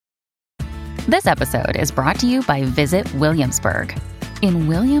This episode is brought to you by Visit Williamsburg. In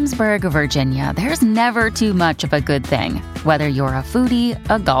Williamsburg, Virginia, there's never too much of a good thing. Whether you're a foodie,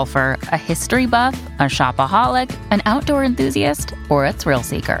 a golfer, a history buff, a shopaholic, an outdoor enthusiast, or a thrill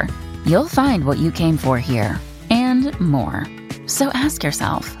seeker, you'll find what you came for here and more. So ask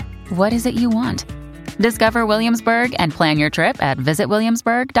yourself, what is it you want? Discover Williamsburg and plan your trip at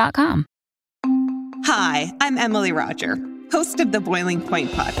visitwilliamsburg.com. Hi, I'm Emily Roger, host of the Boiling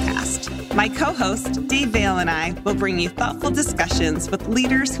Point podcast. My co-host, Dave Vale, and I will bring you thoughtful discussions with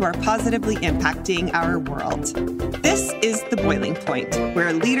leaders who are positively impacting our world. This is The Boiling Point,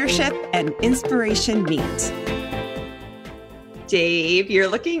 where leadership and inspiration meet. Dave, you're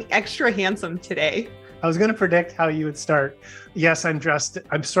looking extra handsome today. I was going to predict how you would start. Yes, I'm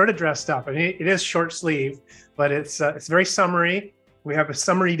sort of dressed up. I mean, it is short sleeve, but it's very summery. We have a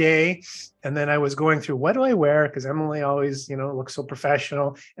summery day. And then I was going through, what do I wear? Because Emily always, looks so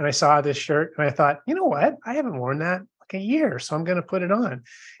professional. And I saw this shirt and I thought, you know what? I haven't worn that like a year. So I'm going to put it on.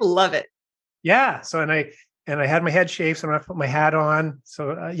 Love it. Yeah. So, and I had my head shaved. So I'm going to put my hat on.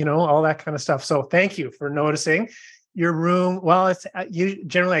 So, all that kind of stuff. So thank you for noticing. Your room, well, it's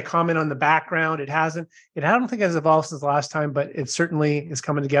generally I comment on the background. I don't think it has evolved since the last time, but it certainly is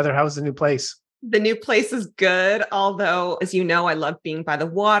coming together. How's the new place? The new place is good. Although, as you know, I love being by the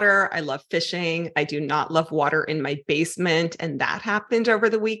water. I love fishing. I do not love water in my basement. And that happened over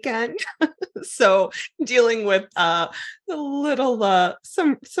the weekend. So dealing with some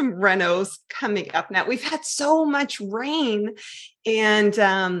renos coming up now. We've had so much rain. And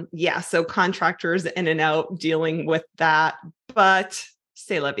so contractors in and out dealing with that. But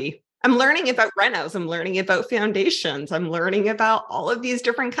c'est la vie. I'm learning about renos. I'm learning about foundations. I'm learning about all of these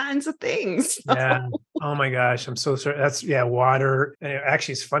different kinds of things. Yeah. Oh my gosh. I'm so sorry. That's water. And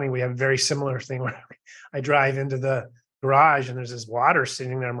actually, it's funny. We have a very similar thing where I drive into the garage and there's this water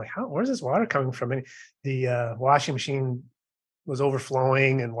sitting there. I'm like, where's this water coming from? And the washing machine was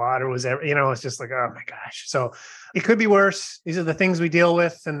overflowing and water was, it's just like, oh my gosh. So it could be worse. These are the things we deal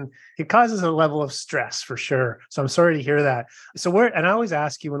with, and it causes a level of stress for sure. So I'm sorry to hear that. So and I always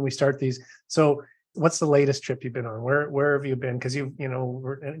ask you when we start these, so what's the latest trip you've been on? Where have you been? Because you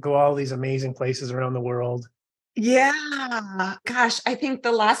go all these amazing places around the world. Yeah. Gosh, I think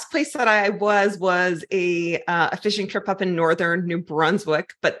the last place that I was a fishing trip up in northern New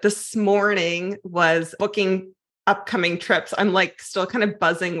Brunswick. But this morning was booking upcoming trips. I'm still kind of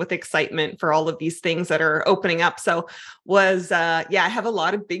buzzing with excitement for all of these things that are opening up. So I have a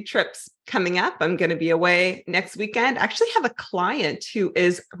lot of big trips coming up. I'm going to be away next weekend. I actually have a client who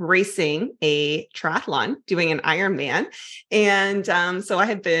is racing a triathlon, doing an Ironman. And so I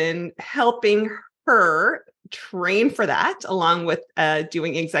have been helping her train for that along with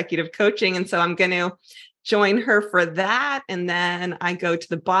doing executive coaching. And so I'm going to join her for that. And then I go to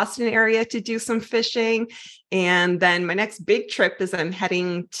the Boston area to do some fishing. And then my next big trip is I'm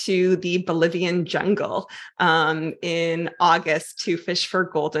heading to the Bolivian jungle in August to fish for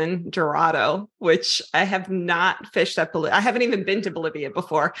golden dorado, which I have not fished at Bolivia. I haven't even been to Bolivia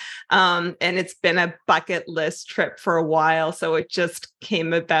before. And it's been a bucket list trip for a while. So it just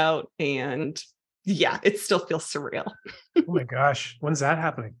came about and it still feels surreal. Oh my gosh. When's that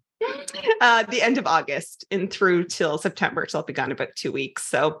happening? The end of August and through till September. So I'll be gone about 2 weeks.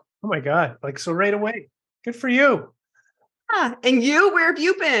 So, oh my God, so right away. Good for you. And you, where have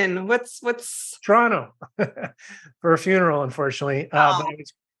you been? What's Toronto for a funeral, unfortunately. But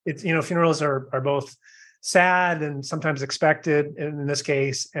it's funerals are both sad and sometimes expected. In this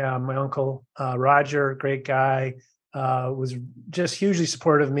case, my uncle, Roger, great guy, was just hugely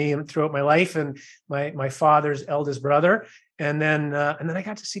supportive of me throughout my life, and my father's eldest brother. And then I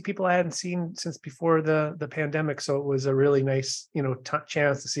got to see people I hadn't seen since before the pandemic. So it was a really nice,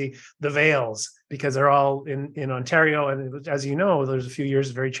 chance to see the Vales, because they're all in Ontario. And it was, as you know, there's a few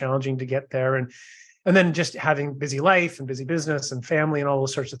years very challenging to get there. And then just having busy life and busy business and family and all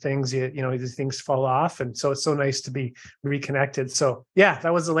those sorts of things, these things fall off. And so it's so nice to be reconnected. So yeah,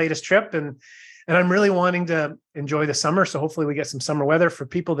 that was the latest trip. And I'm really wanting to enjoy the summer. So hopefully we get some summer weather for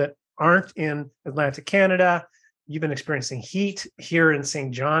people that aren't in Atlantic Canada. You've been experiencing heat here in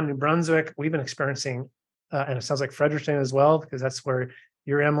St. John, New Brunswick. We've been experiencing, and it sounds like Fredericton as well, because that's where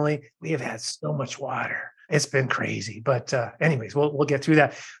you're, Emily. We have had so much water. It's been crazy. But anyways, we'll get through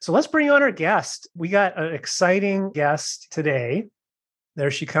that. So let's bring on our guest. We got an exciting guest today.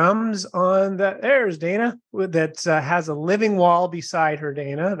 There she comes on there's Dayna that has a living wall beside her,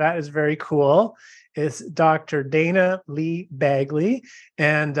 Dayna. That is very cool. It's Dr. Dayna Lee-Baggley.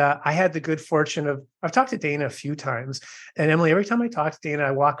 And I had the good fortune I've talked to Dayna a few times. And Emily, every time I talk to Dayna,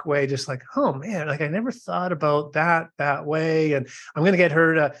 I walk away just like, oh man, like I never thought about that way. And I'm going to get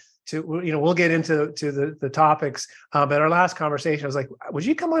her to, we'll get into the topics. But our last conversation, I was like, would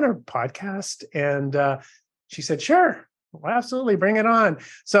you come on our podcast? And she said, sure. Well, absolutely. Bring it on.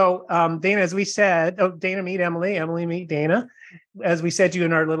 So, Dayna, as we said, Dayna meet Emily, Emily meet Dayna. As we said to you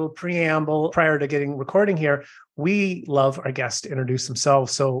in our little preamble prior to getting recording here, we love our guests to introduce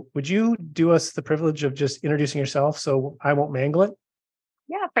themselves. So would you do us the privilege of just introducing yourself so I won't mangle it?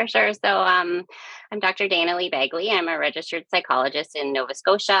 Yeah, for sure. So I'm Dr. Dayna Lee-Baggley. I'm a registered psychologist in Nova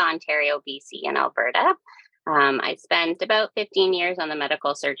Scotia, Ontario, BC, and Alberta. I spent about 15 years on the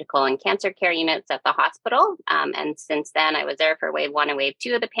medical, surgical, and cancer care units at the hospital. And since then, I was there for wave 1 and wave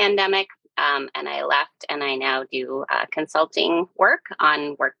 2 of the pandemic. And I left, and I now do consulting work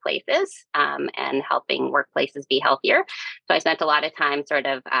on workplaces and helping workplaces be healthier. So I spent a lot of time sort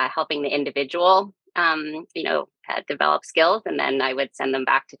of helping the individual develop skills, and then I would send them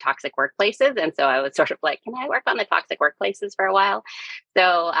back to toxic workplaces. And so I was sort of like, can I work on the toxic workplaces for a while?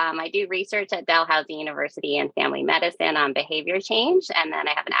 So I do research at Dalhousie University in family medicine on behavior change. And then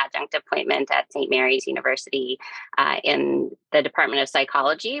I have an adjunct appointment at St. Mary's University in the Department of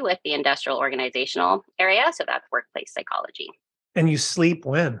Psychology with the industrial organizational area. So that's workplace psychology. And you sleep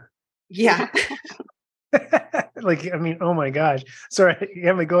when? Yeah. Like, I mean, oh my gosh. Sorry,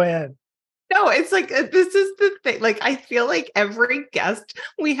 Emily, go ahead. No, it's like, this is the thing. Like, I feel like every guest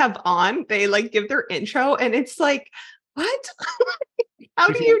we have on, they like give their intro and it's like, what? How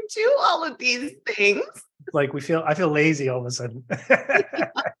do you do all of these things? Like I feel lazy all of a sudden.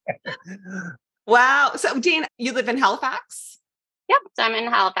 Wow. So Dayna, you live in Halifax? Yep. So I'm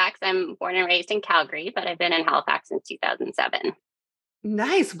in Halifax. I'm born and raised in Calgary, but I've been in Halifax since 2007.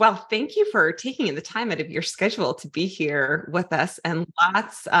 Nice. Well, thank you for taking the time out of your schedule to be here with us, and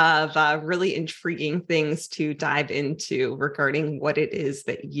lots of really intriguing things to dive into regarding what it is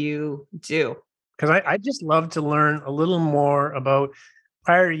that you do. Because I just love to learn a little more about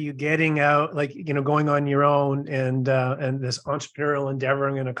prior to you getting out, like, going on your own and this entrepreneurial endeavor,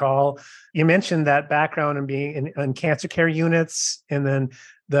 I'm going to call. You mentioned that background and being in cancer care units, and then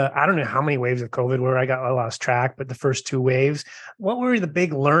I don't know how many waves of COVID were. I lost track, but the first 2 waves. What were the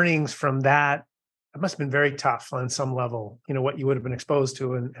big learnings from that? It must have been very tough on some level, what you would have been exposed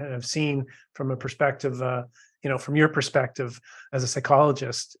to and have seen from a perspective, from your perspective as a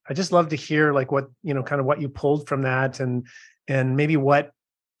psychologist. I just love to hear like what, kind of what you pulled from that and maybe what,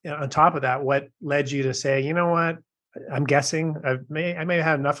 on top of that, what led you to say, you know what, I'm guessing I may have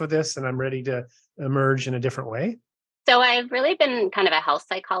had enough of this and I'm ready to emerge in a different way. So I've really been kind of a health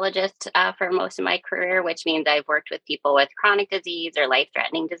psychologist for most of my career, which means I've worked with people with chronic disease or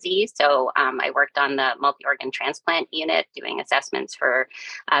life-threatening disease. So I worked on the multi-organ transplant unit doing assessments for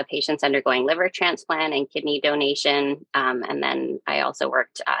patients undergoing liver transplant and kidney donation. And then I also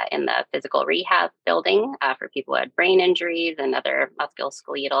worked in the physical rehab building for people who had brain injuries and other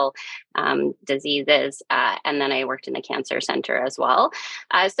musculoskeletal diseases. And then I worked in the cancer center as well.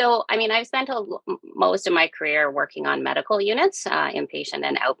 So, I mean, I've spent most of my career working on medical units, inpatient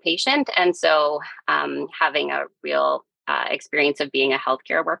and outpatient. And so having a real experience of being a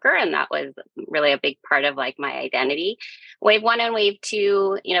healthcare worker. And that was really a big part of like my identity. Wave 1 and wave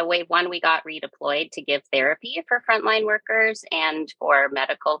 2, wave 1, we got redeployed to give therapy for frontline workers and for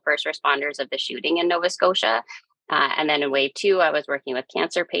medical first responders of the shooting in Nova Scotia. And then in wave 2, I was working with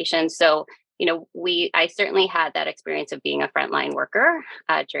cancer patients. So I certainly had that experience of being a frontline worker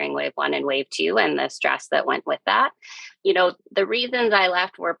during wave 1 and wave 2 and the stress that went with that. The reasons I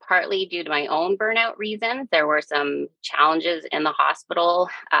left were partly due to my own burnout reasons. There were some challenges in the hospital.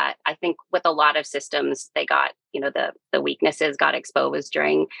 I think with a lot of systems, they got, the weaknesses got exposed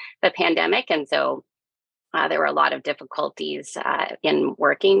during the pandemic. And so there were a lot of difficulties in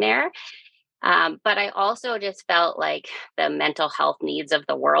working there. But I also just felt like the mental health needs of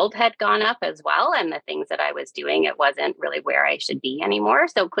the world had gone up as well. And the things that I was doing, it wasn't really where I should be anymore.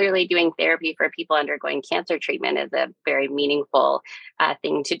 So clearly doing therapy for people undergoing cancer treatment is a very meaningful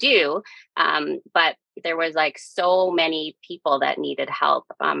thing to do. But there was like so many people that needed help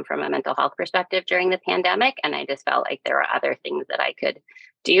from a mental health perspective during the pandemic. And I just felt like there were other things that I could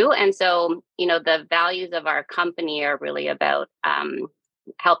do. And so, the values of our company are really about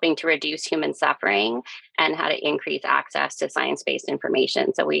helping to reduce human suffering and how to increase access to science-based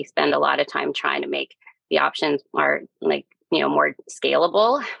information. So we spend a lot of time trying to make the options more more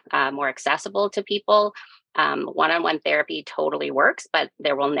scalable, more accessible to people. One-on-one therapy totally works, but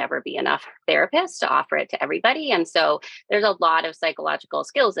there will never be enough therapists to offer it to everybody. And so there's a lot of psychological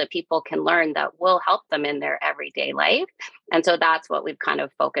skills that people can learn that will help them in their everyday life. And so that's what we've kind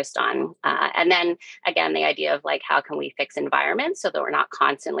of focused on. And then again, the idea of like, how can we fix environments so that we're not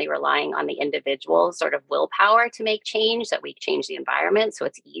constantly relying on the individual sort of willpower to make change, that we change the environment so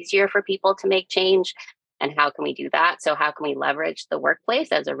it's easier for people to make change. And how can we do that? So how can we leverage the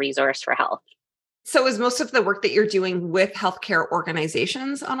workplace as a resource for health? So is most of the work that you're doing with healthcare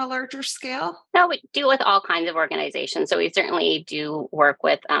organizations on a larger scale? No, we do with all kinds of organizations. So we certainly do work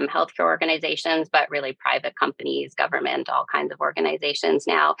with healthcare organizations, but really private companies, government, all kinds of organizations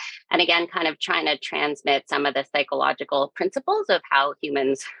now. And again, kind of trying to transmit some of the psychological principles of how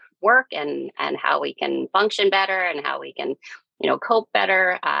humans work and how we can function better and how we can, cope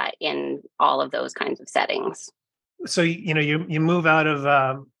better in all of those kinds of settings. So, you move out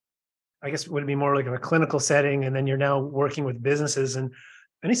of, I guess it would be more like a clinical setting, and then you're now working with businesses. And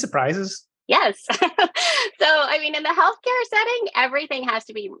any surprises? Yes. So, I mean, in the healthcare setting, everything has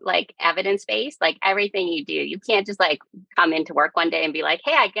to be like evidence-based, like everything you do. You can't just like come into work one day and be like,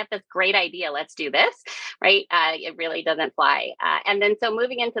 hey, I get this great idea. Let's do this. Right. It really doesn't fly. And then so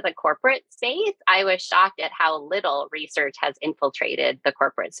moving into the corporate space, I was shocked at how little research has infiltrated the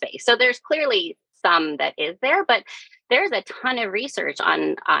corporate space. So there's clearly some that is there, but there's a ton of research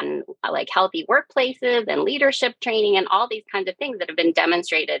on like healthy workplaces and leadership training and all these kinds of things that have been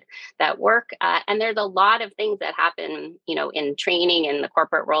demonstrated that work. And there's a lot of things that happen, in training in the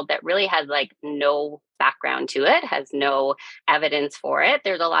corporate world that really has like no background to it, has no evidence for it.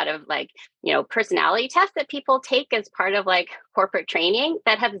 There's a lot of like, personality tests that people take as part of like corporate training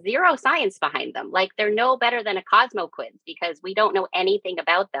that have zero science behind them. Like they're no better than a Cosmo quiz because we don't know anything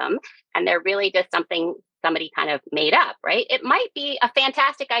about them. And they're really just something somebody kind of made up, right? It might be a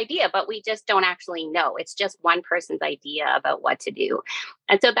fantastic idea, but we just don't actually know. It's just one person's idea about what to do.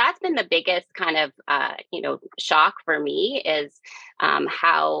 And so that's been the biggest kind of, shock for me is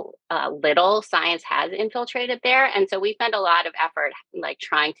how little science has infiltrated there. And so we spend a lot of effort like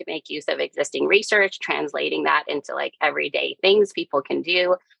trying to make use of existing research, translating that into like everyday things people can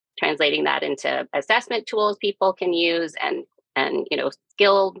do, translating that into assessment tools people can use and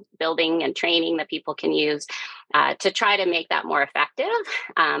skill building and training that people can use to try to make that more effective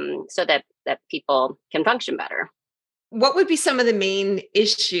so that people can function better. What would be some of the main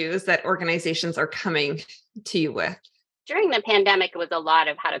issues that organizations are coming to you with? During the pandemic, it was a lot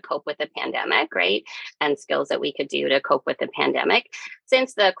of how to cope with the pandemic, right? And skills that we could do to cope with the pandemic.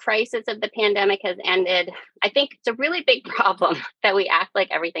 Since the crisis of the pandemic has ended, I think it's a really big problem that we act like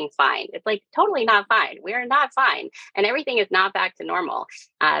everything's fine. It's like totally not fine. We're not fine. And everything is not back to normal.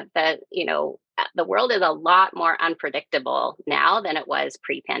 The world is a lot more unpredictable now than it was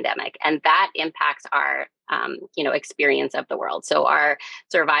pre-pandemic. And that impacts our experience of the world. So our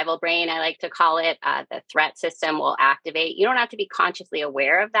survival brain, I like to call it, the threat system will activate. You don't have to be consciously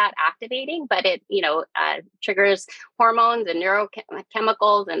aware of that activating, but it, triggers hormones and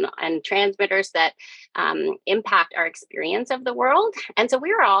neurochemicals and transmitters that impact our experience of the world. And so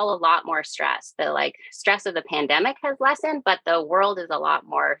we were all a lot more stressed. The stress of the pandemic has lessened, but the world is a lot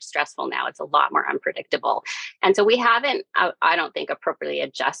more stressful now. It's a lot more unpredictable. And so we haven't, I don't think, appropriately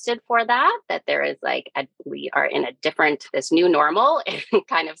adjusted for that there is we are in this new normal. It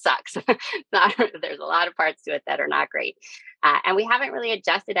kind of sucks. There's a lot of parts to it that are not great. And we haven't really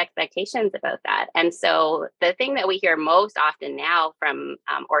adjusted expectations about that. And so the thing that we hear most often now from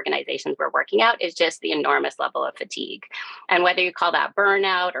organizations we're working out is just the enormous level of fatigue. And whether you call that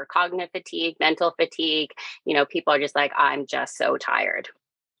burnout or cognitive fatigue, mental fatigue, people are just like, I'm just so tired.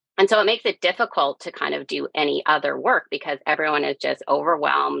 And so it makes it difficult to kind of do any other work because everyone is just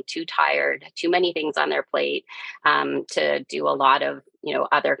overwhelmed, too tired, too many things on their plate to do a lot of,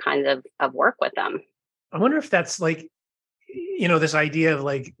 other kinds of work with them. I wonder if that's this idea of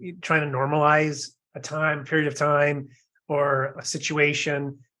trying to normalize a period of time or a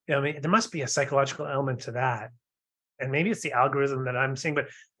situation. There must be a psychological element to that. And maybe it's the algorithm that I'm seeing, but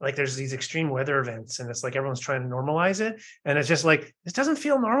there's these extreme weather events and it's everyone's trying to normalize it. And it's just this doesn't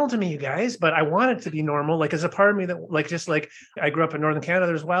feel normal to me, you guys, but I want it to be normal. There's a part of me that I grew up in Northern Canada,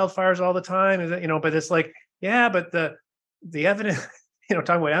 there's wildfires all the time, but it's but the evidence,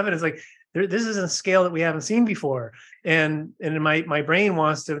 talking about evidence, this is a scale that we haven't seen before. And my brain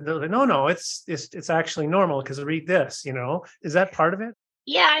wants to, no, it's actually normal because read this, is that part of it?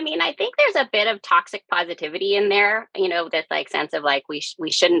 Yeah, I think there's a bit of toxic positivity in there, this sense of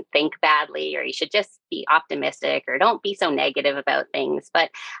we shouldn't think badly, or you should just be optimistic or don't be so negative about things. But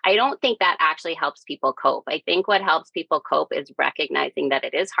I don't think that actually helps people cope. I think what helps people cope is recognizing that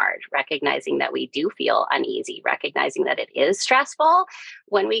it is hard, recognizing that we do feel uneasy, recognizing that it is stressful.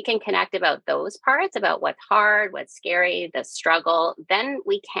 When we can connect about those parts, about what's hard, what's scary, the struggle, then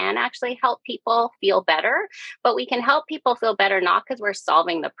we can actually help people feel better. But we can help people feel better not because we're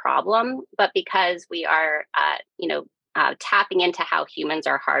solving the problem, but because we are, tapping into how humans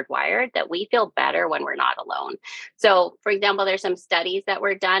are hardwired, that we feel better when we're not alone. So, for example, there's some studies that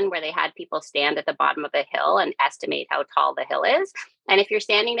were done where they had people stand at the bottom of a hill and estimate how tall the hill is. And if you're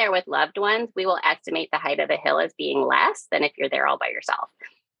standing there with loved ones, we will estimate the height of the hill as being less than if you're there all by yourself.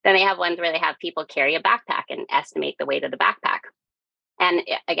 Then they have ones where they have people carry a backpack and estimate the weight of the backpack. And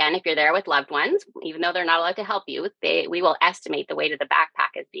again, if you're there with loved ones, even though they're not allowed to help you, we will estimate the weight of the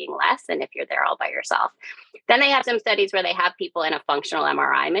backpack as being less than if you're there all by yourself. Then they have some studies where they have people in a functional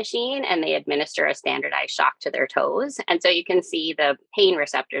MRI machine and they administer a standardized shock to their toes. And so you can see the pain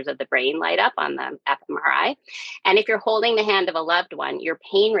receptors of the brain light up on the fMRI. And if you're holding the hand of a loved one, your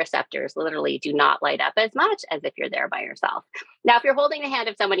pain receptors literally do not light up as much as if you're there by yourself. Now, if you're holding the hand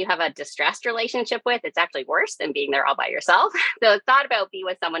of someone you have a distressed relationship with, it's actually worse than being there all by yourself. So it's not about be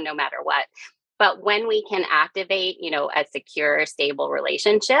with someone no matter what. But when we can activate, a secure, stable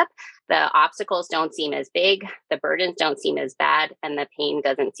relationship, the obstacles don't seem as big, the burdens don't seem as bad, and the pain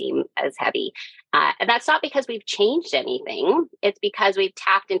doesn't seem as heavy. And that's not because we've changed anything. It's because we've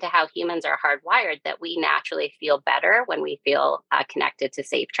tapped into how humans are hardwired, that we naturally feel better when we feel connected to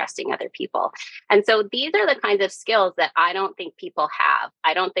safe, trusting other people. And so these are the kinds of skills that I don't think people have.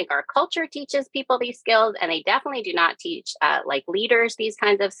 I don't think our culture teaches people these skills, and they definitely do not teach leaders these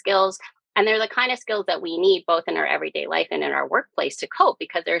kinds of skills. And they're the kind of skills that we need both in our everyday life and in our workplace to cope,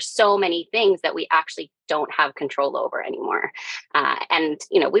 because there's so many things that we actually don't have control over anymore.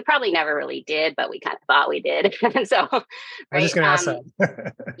 We probably never really did, but we kind of thought we did. So, right? I'm just going to ask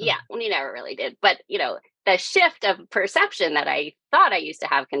that. Yeah, we never really did. But, the shift of perception that I thought I used to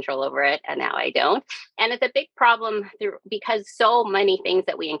have control over it, and now I don't. And it's a big problem because so many things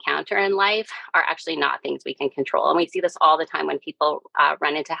that we encounter in life are actually not things we can control. And we see this all the time when people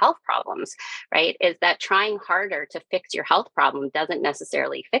run into health problems, right? Is that trying harder to fix your health problem doesn't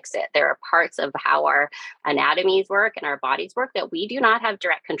necessarily fix it. There are parts of how our anatomies work and our bodies work that we do not have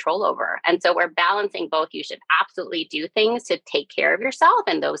direct control over. And so we're balancing both. You should absolutely do things to take care of yourself,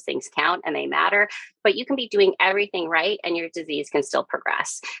 and those things count and they matter. But you can be doing everything right and your disease can still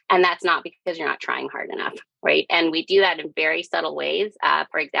progress. And that's not because you're not trying hard enough, right? And we do that in very subtle ways.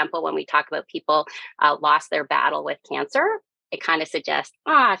 For example, when we talk about people lost their battle with cancer, it kind of suggests,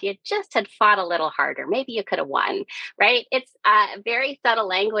 if you just had fought a little harder, maybe you could have won, right? It's very subtle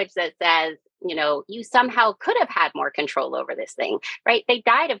language that says, you somehow could have had more control over this thing, right? They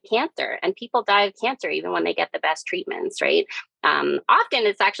died of cancer, and people die of cancer even when they get the best treatments, right? Often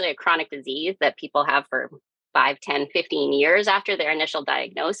it's actually a chronic disease that people have for 5, 10, 15 years after their initial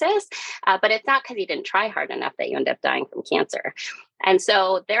diagnosis. But it's not because you didn't try hard enough that you end up dying from cancer. And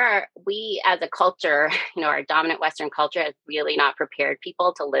so we as a culture, our dominant Western culture has really not prepared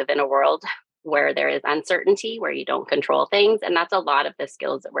people to live in a world where there is uncertainty, where you don't control things. And that's a lot of the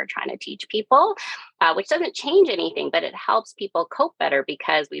skills that we're trying to teach people, which doesn't change anything, but it helps people cope better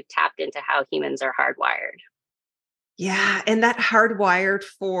because we've tapped into how humans are hardwired. Yeah. And that hardwired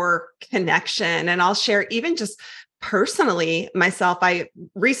for connection. And I'll share even just personally myself, I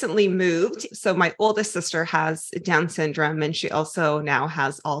recently moved. So my oldest sister has Down syndrome, and she also now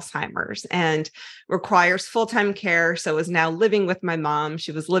has Alzheimer's and requires full-time care. So is now living with my mom.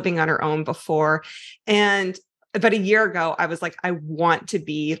 She was living on her own before. And about a year ago, I was like, I want to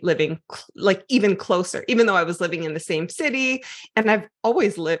be living even closer, even though I was living in the same city. And I've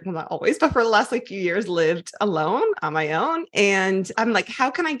always lived, well, not always, but for the last few years, lived alone on my own. And I'm like, how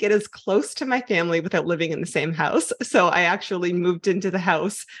can I get as close to my family without living in the same house? So I actually moved into the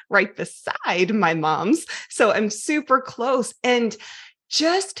house right beside my mom's. So I'm super close, and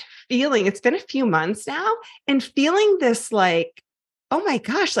just feeling, it's been a few months now, and feeling this oh my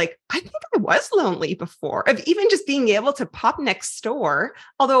gosh, I think I was lonely before, of even just being able to pop next door,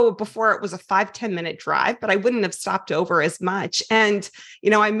 although before it was a 5-10 minute drive, but I wouldn't have stopped over as much. And,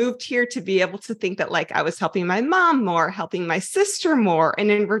 I moved here to be able to think that I was helping my mom more, helping my sister more. And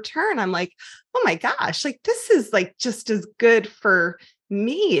in return, I'm like, oh my gosh, this is just as good for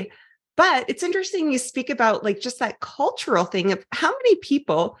me. But it's interesting you speak about just that cultural thing of how many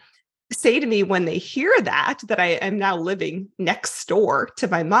people say to me when they hear that I am now living next door to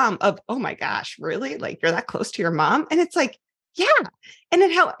my mom, of, oh my gosh, really? You're that close to your mom? And it's yeah. And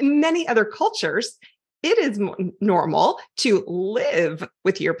in how many other cultures, it is normal to live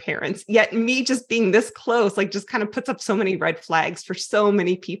with your parents. Yet me just being this close, like just kind of puts up so many red flags for so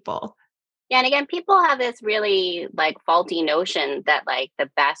many people. Yeah, and again, people have this really like faulty notion that like the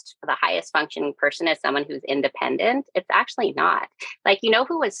highest functioning person is someone who's independent. It's actually not. Like,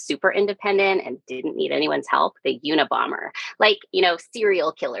 who was super independent and didn't need anyone's help? The Unabomber, like,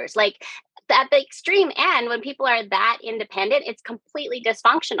 serial killers, like at the extreme end, when people are that independent, it's completely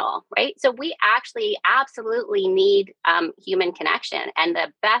dysfunctional, right? So we actually absolutely need human connection. And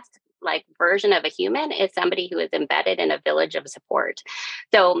the best like version of a human is somebody who is embedded in a village of support.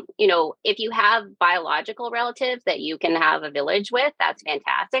 So, if you have biological relatives that you can have a village with, that's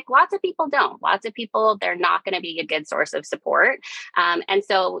fantastic. Lots of people don't. Lots of people, they're not going to be a good source of support. And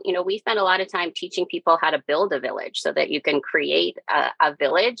so, we spend a lot of time teaching people how to build a village so that you can create a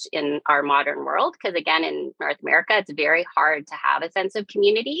village in our modern world. Because again, in North America, it's very hard to have a sense of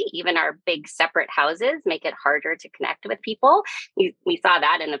community. Even our big separate houses make it harder to connect with people. We saw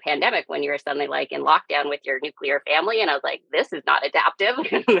that in the pandemic when you were suddenly like in lockdown with your nuclear family. And I was like, this is not adaptive.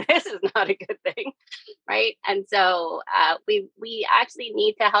 This is not a good thing. Right. And so we actually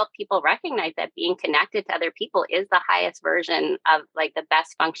need to help people recognize that being connected to other people is the highest version of like the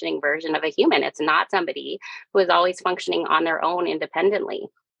best functioning version of a human. It's not somebody who is always functioning on their own independently.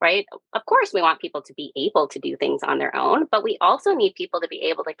 Right. Of course, we want people to be able to do things on their own, but we also need people to be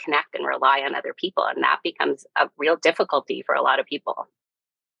able to connect and rely on other people. And that becomes a real difficulty for a lot of people.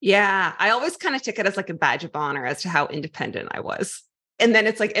 Yeah, I always kind of took it as like a badge of honor as to how independent I was. And then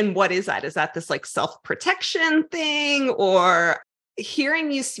it's like, and what is that? Is that this like self-protection thing? Or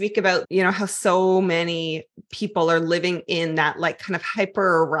hearing you speak about, how so many people are living in that like kind of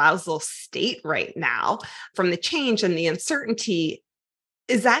hyper arousal state right now from the change and the uncertainty.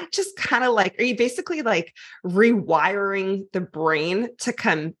 Is that just kind of like, are you basically like rewiring the brain to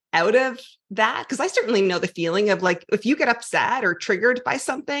come out of that? Because I certainly know the feeling of like, if you get upset or triggered by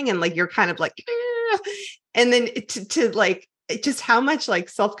something and like, you're kind of like, and then to like, just how much like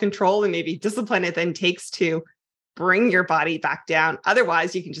self-control and maybe discipline it then takes to bring your body back down.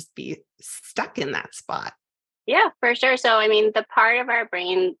 Otherwise you can just be stuck in that spot. Yeah, for sure. So, I mean, the part of our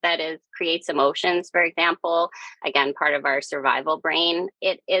brain that creates emotions, for example, again, part of our survival brain,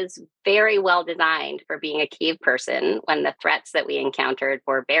 it is very well designed for being a cave person when the threats that we encountered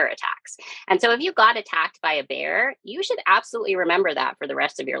were bear attacks. And so if you got attacked by a bear, you should absolutely remember that for the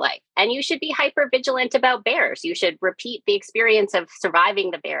rest of your life. And you should be hyper vigilant about bears. You should repeat the experience of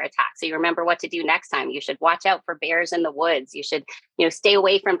surviving the bear attack. So you remember what to do next time. You should watch out for bears in the woods. You should, stay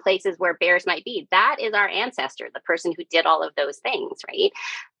away from places where bears might be. That is our ancestor, the person who did all of those things, right?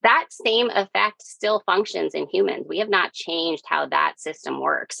 That same effect still functions in humans. We have not changed how that system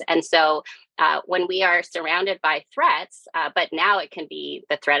works. And so when we are surrounded by threats, but now it can be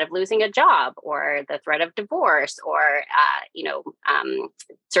the threat of losing a job or the threat of divorce or,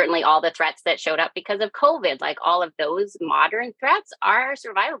 certainly all the threats that showed up because of COVID, like all of those modern threats, our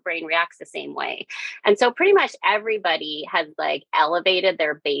survival brain reacts the same way. And so pretty much everybody has like elevated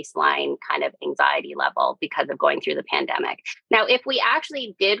their baseline kind of anxiety level because of going through the pandemic. Now, if we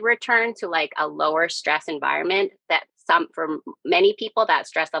actually did return to like a lower stress environment, for many people, that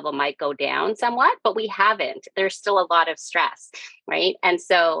stress level might go down somewhat, but we haven't. There's still a lot of stress, right? And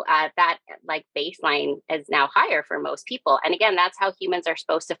so that like baseline is now higher for most people. And again, that's how humans are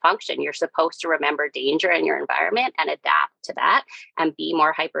supposed to function. You're supposed to remember danger in your environment and adapt to that and be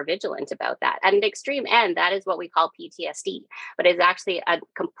more hypervigilant about that. At an extreme end, that is what we call PTSD, but it's actually a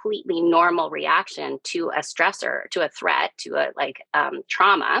completely normal reaction to a stressor, to a threat, to a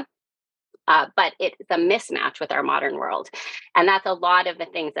trauma. But it's a mismatch with our modern world. And that's a lot of the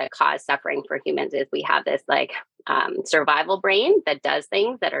things that cause suffering for humans is we have this survival brain that does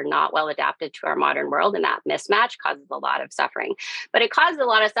things that are not well adapted to our modern world. And that mismatch causes a lot of suffering. But it causes a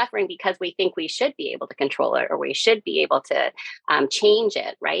lot of suffering because we think we should be able to control it or we should be able to change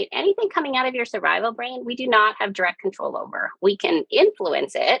it, right? Anything coming out of your survival brain, we do not have direct control over. We can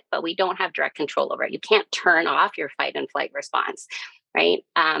influence it, but we don't have direct control over it. You can't turn off your fight and flight response. Right.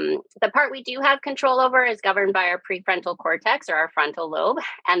 The part we do have control over is governed by our prefrontal cortex or our frontal lobe.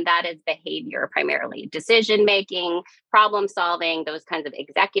 And that is behavior primarily, decision making, problem solving, those kinds of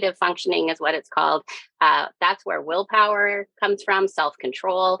executive functioning is what it's called. That's where willpower comes from,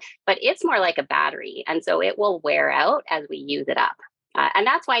 self-control, but it's more like a battery. And so it will wear out as we use it up. And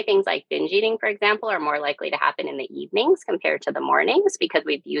that's why things like binge eating, for example, are more likely to happen in the evenings compared to the mornings, because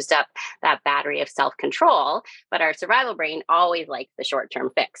we've used up that battery of self-control. But our survival brain always likes the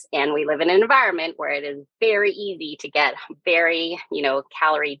short-term fix. And we live in an environment where it is very easy to get very,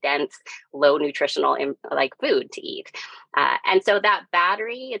 calorie dense, low nutritional like food to eat. And so that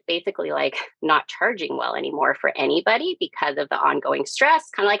battery is basically like not charging well anymore for anybody because of the ongoing stress,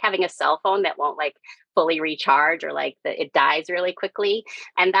 kind of like having a cell phone that won't like fully recharge, or like it dies really quickly.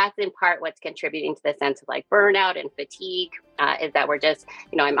 And that's in part what's contributing to the sense of like burnout and fatigue, is that we're just,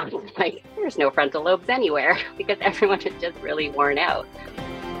 I'm like, there's no frontal lobes anywhere because everyone is just really worn out.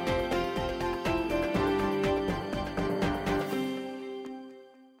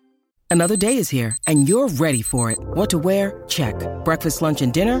 Another day is here, and you're ready for it. What to wear? Check. Breakfast, lunch,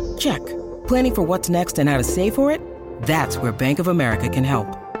 and dinner? Check. Planning for what's next and how to save for it? That's where Bank of America can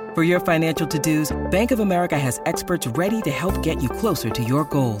help. For your financial to-dos, Bank of America has experts ready to help get you closer to your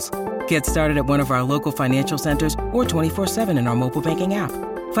goals. Get started at one of our local financial centers or 24/7 in our mobile banking app.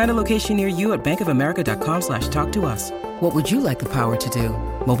 Find a location near you at bankofamerica.com/talktous. What would you like the power to do?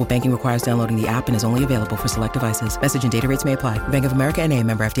 Mobile banking requires downloading the app and is only available for select devices. Message and data rates may apply. Bank of America N.A.,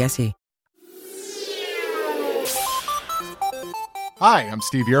 member FDIC. Hi, I'm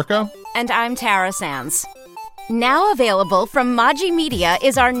Steve Yerko. And I'm Tara Sands. Now available from Maji Media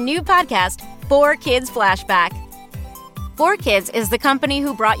is our new podcast, 4Kids Flashback. 4Kids is the company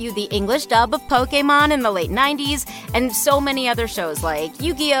who brought you the English dub of Pokemon in the late 90s and so many other shows like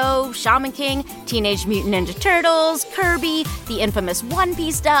Yu-Gi-Oh!, Shaman King, Teenage Mutant Ninja Turtles, Kirby, the infamous One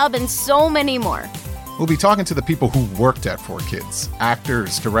Piece dub, and so many more. We'll be talking to the people who worked at 4Kids.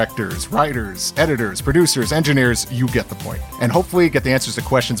 Actors, directors, writers, editors, producers, engineers, you get the point. And hopefully get the answers to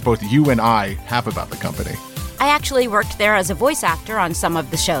questions both you and I have about the company. I actually worked there as a voice actor on some of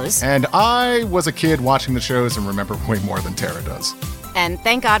the shows. And I was a kid watching the shows and remember way more than Tara does. And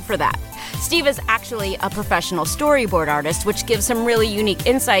thank God for that. Steve is actually a professional storyboard artist, which gives some really unique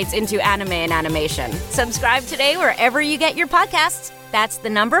insights into anime and animation. Subscribe today wherever you get your podcasts. That's the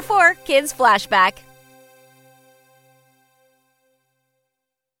number 4 Kids Flashback.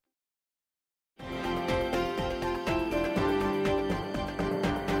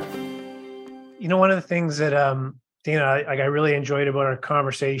 One of the things that Dayna, I really enjoyed about our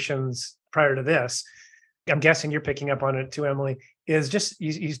conversations prior to this, I'm guessing you're picking up on it too, Emily, is just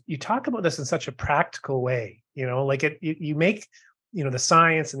you talk about this in such a practical way. Like you make the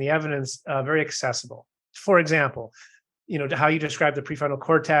science and the evidence very accessible. For example, how you describe the prefrontal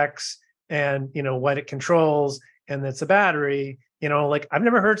cortex and what it controls, and it's a battery. Like I've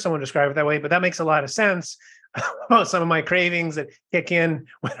never heard someone describe it that way, but that makes a lot of sense about some of my cravings that kick in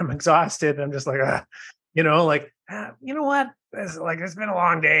when I'm exhausted. I'm just like, you know what? It's been a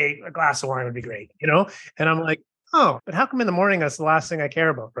long day. A glass of wine would be great, And I'm like, oh, but how come in the morning that's the last thing I care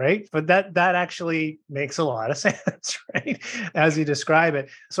about, right? But that actually makes a lot of sense, right? As you describe it.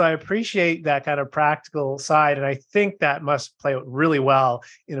 So I appreciate that kind of practical side, and I think that must play out really well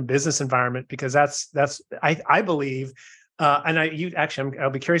in a business environment, because that's I believe, I'll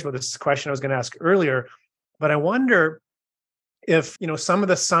be curious about this question I was going to ask earlier. But I wonder if, some of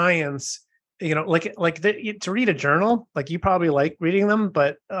the science, to read a journal, like you probably like reading them,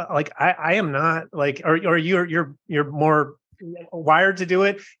 but I am not, or you're more wired to do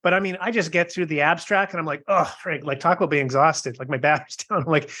it. But I mean, I just get through the abstract and I'm like, oh, Frank, talk about being exhausted. Like my battery's down.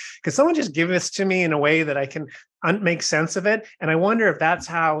 I'm like, could someone just give this to me in a way that I can make sense of it? And I wonder if that's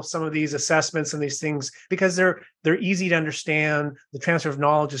how some of these assessments and these things, because they're easy to understand, the transfer of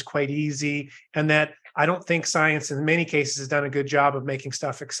knowledge is quite easy, and that I don't think science in many cases has done a good job of making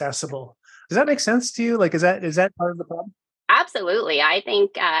stuff accessible. Does that make sense to you? Is that part of the problem? Absolutely. I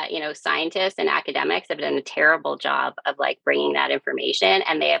think, scientists and academics have done a terrible job of bringing that information,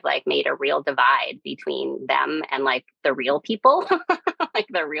 and they have made a real divide between them and the real people,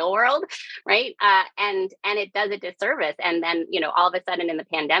 the real world. Right. And it does a disservice. And then, all of a sudden in the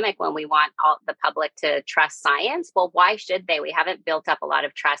pandemic, when we want all the public to trust science, well, why should they? We haven't built up a lot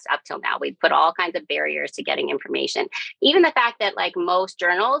of trust up till now. We've put all kinds of barriers to getting information. Even the fact that most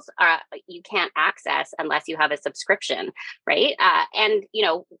journals you can't access unless you have a subscription. Right. And,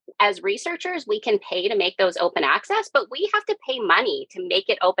 as researchers, we can pay to make those open access, but we have to pay money to make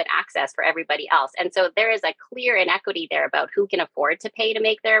it open access for everybody else. And so there is a clear inequity there about who can afford to pay to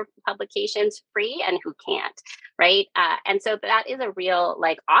make their publications free and who can't. right? And so that is a real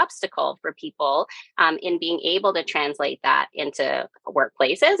like obstacle for people in being able to translate that into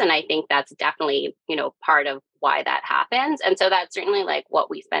workplaces. And I think that's definitely, part of why that happens. And so that's certainly like what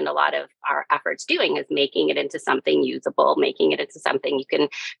we spend a lot of our efforts doing, is making it into something usable, making it into something you can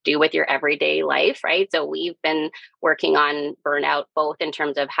do with your everyday life, right? So we've been working on burnout, both in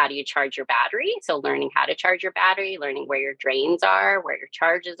terms of how do you charge your battery? So learning how to charge your battery, learning where your drains are, where your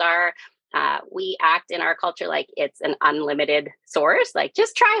charges are. We act in our culture like it's an unlimited source, like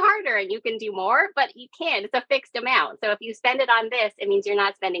just try harder and you can do more, but you can't. It's a fixed amount. So if you spend it on this, it means you're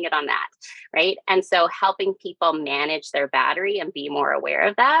not spending it on that, right? And so helping people manage their battery and be more aware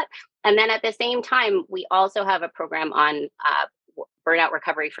of that. And then at the same time, we also have a program on burnout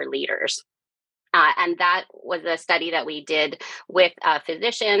recovery for leaders. And that was a study that we did with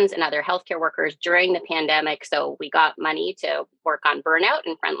physicians and other healthcare workers during the pandemic. So we got money to work on burnout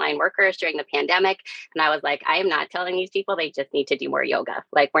and frontline workers during the pandemic. And I was like, I am not telling these people they just need to do more yoga.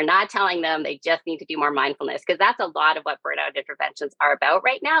 Like, we're not telling them they just need to do more mindfulness, because that's a lot of what burnout interventions are about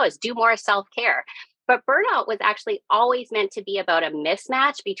right now, is do more self-care. But burnout was actually always meant to be about a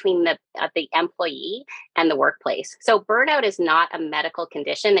mismatch between the employee and the workplace. So burnout is not a medical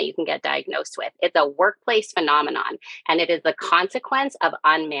condition that you can get diagnosed with. It's a workplace phenomenon, and it is the consequence of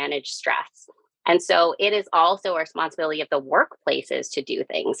unmanaged stress. And so it is also a responsibility of the workplaces to do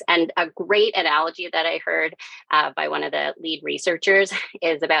things. And a great analogy that I heard by one of the lead researchers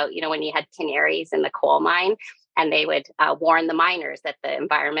is about, when you had canaries in the coal mine, and they would warn the miners that the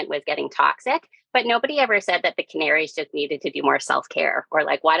environment was getting toxic. But nobody ever said that the canaries just needed to do more self-care, or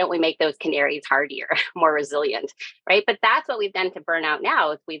like, why don't we make those canaries hardier, more resilient, right? But that's what we've done to burnout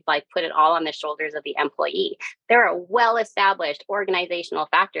now, is we've like put it all on the shoulders of the employee. There are well-established organizational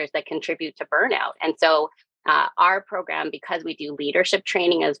factors that contribute to burnout. And so our program, because we do leadership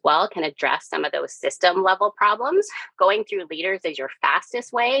training as well, can address some of those system level problems. Going through leaders is your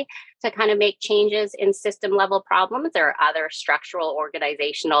fastest way to kind of make changes in system level problems. There are other structural,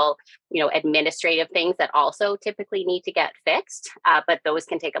 organizational, administrative things that also typically need to get fixed, but those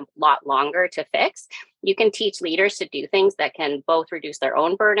can take a lot longer to fix. You can teach leaders to do things that can both reduce their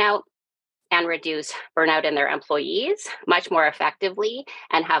own burnout and reduce burnout in their employees much more effectively,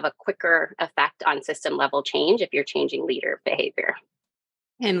 and have a quicker effect on system level change if you're changing leader behavior.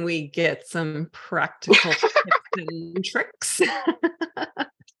 And we get some practical tips and tricks.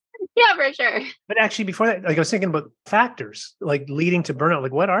 Yeah, for sure. But actually, before that, like, I was thinking about factors like leading to burnout.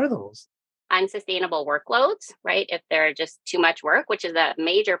 Like, what are those? Unsustainable workloads, right? If they're just too much work, which is a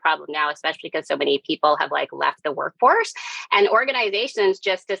major problem now, especially because so many people have like left the workforce, and organizations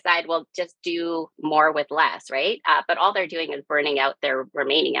just decide, well, just do more with less, right? But all they're doing is burning out their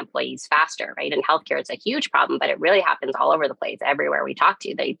remaining employees faster, right? In healthcare, it's a huge problem, but it really happens all over the place. Everywhere we talk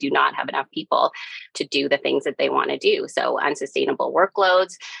to, they do not have enough people to do the things that they want to do. So unsustainable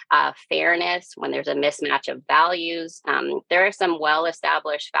workloads, fairness, when there's a mismatch of values, there are some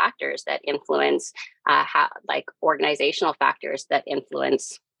well-established factors that influence like organizational factors that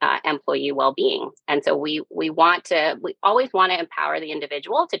influence employee well-being. And so we always want to empower the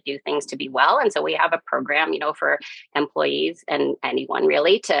individual to do things to be well. And so we have a program, for employees and anyone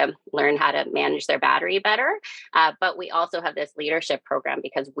really to learn how to manage their battery better. But we also have this leadership program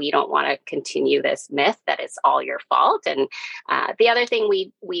because we don't want to continue this myth that it's all your fault. And the other thing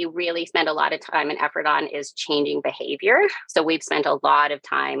we really spend a lot of time and effort on is changing behavior. So we've spent a lot of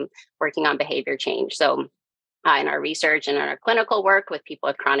time working on behavior change. So in our research and in our clinical work with people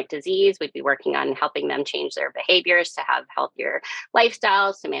with chronic disease, we'd be working on helping them change their behaviors to have healthier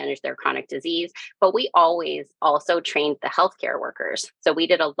lifestyles, to manage their chronic disease. But we always also trained the healthcare workers. So we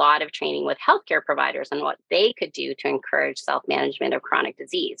did a lot of training with healthcare providers on what they could do to encourage self-management of chronic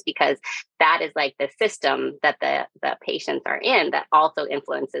disease, because that is like the system that the patients are in that also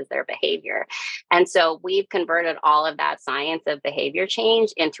influences their behavior. And so we've converted all of that science of behavior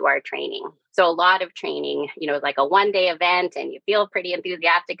change into our training. So a lot of training, like a one-day event, and you feel pretty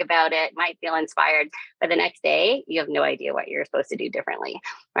enthusiastic about it, might feel inspired, but the next day you have no idea what you're supposed to do differently,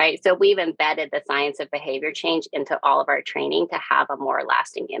 right? So we've embedded the science of behavior change into all of our training to have a more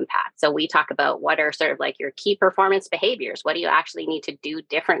lasting impact. So we talk about what are sort of like your key performance behaviors. What do you actually need to do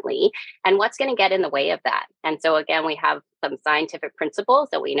differently? And what's going to get in the way of that? And so again, we have some scientific principles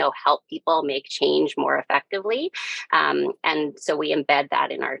that we know help people make change more effectively. And so we embed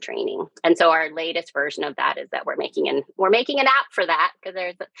that in our training. And so our latest version of that is that we're making an app for that, because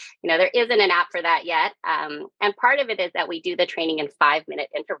there isn't an app for that yet. And part of it is that we do the training in 5-minute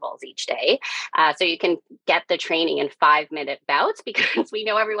intervals each day. So you can get the training in 5-minute bouts, because we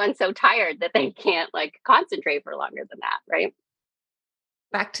know everyone's so tired that they can't like concentrate for longer than that, right?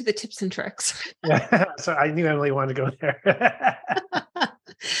 back to the tips and tricks. Yeah. So I knew Emily wanted to go there.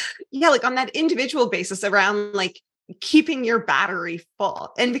 Yeah, like on that individual basis around like keeping your battery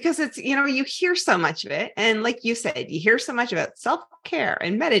full. And because it's, you hear so much of it. And like you said, you hear so much about self-care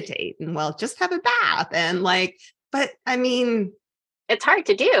and meditate and well, just have a bath and but I mean, it's hard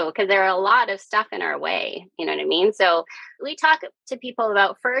to do because there are a lot of stuff in our way. You know what I mean? So we talk to people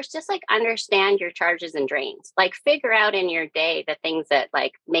about first, just like understand your charges and drains, like figure out in your day the things that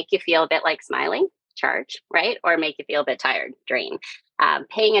like make you feel a bit like smiling, charge, right? Or make you feel a bit tired, drain.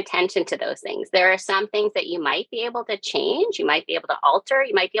 Paying attention to those things. There are some things that you might be able to change, you might be able to alter,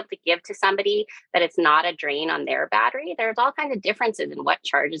 you might be able to give to somebody that it's not a drain on their battery. There's all kinds of differences in what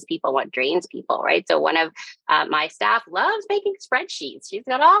charges people, what drains people, right? So one of my staff loves making spreadsheets. She's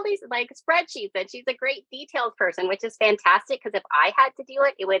got all these like spreadsheets and she's a great details person, which is fantastic because if I had to do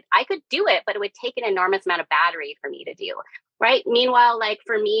it, I could do it, but it would take an enormous amount of battery for me to do. Right. Meanwhile, like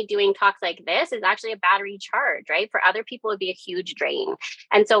for me, doing talks like this is actually a battery charge, right? For other people, it would be a huge drain.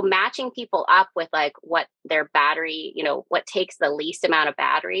 And so matching people up with like what their battery, what takes the least amount of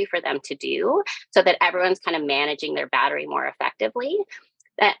battery for them to do so that everyone's kind of managing their battery more effectively.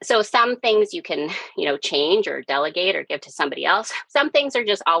 So some things you can, change or delegate or give to somebody else. Some things are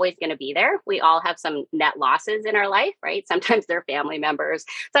just always going to be there. We all have some net losses in our life, right? Sometimes they're family members.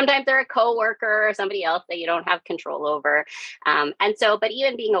 Sometimes they're a coworker or somebody else that you don't have control over. But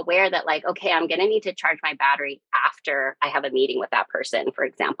even being aware that like, okay, I'm going to need to charge my battery after I have a meeting with that person, for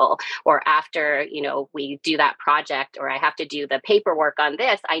example, or after, we do that project, or I have to do the paperwork on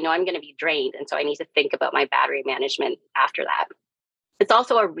this, I know I'm going to be drained. And so I need to think about my battery management after that. It's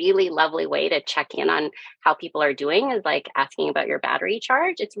also a really lovely way to check in on how people are doing, is like asking about your battery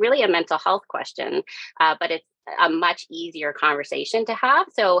charge. It's really a mental health question, but it's a much easier conversation to have.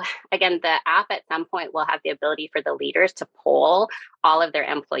 So again, the app at some point will have the ability for the leaders to poll all of their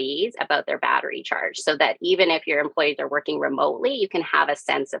employees about their battery charge so that even if your employees are working remotely, you can have a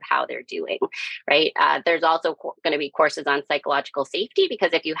sense of how they're doing, right? There's also going to be courses on psychological safety,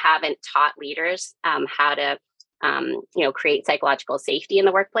 because if you haven't taught leaders how to create psychological safety in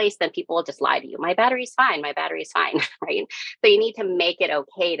the workplace, then people will just lie to you. My battery's fine. My battery's fine. Right. So you need to make it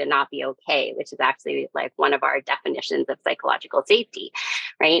okay to not be okay, which is actually like one of our definitions of psychological safety.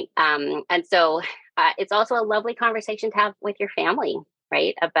 Right. And so it's also a lovely conversation to have with your family,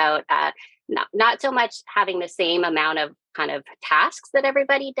 right? About not so much having the same amount of kind of tasks that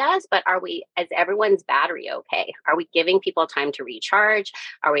everybody does, but is everyone's battery okay? Are we giving people time to recharge?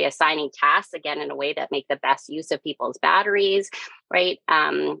 Are we assigning tasks again in a way that make the best use of people's batteries, right?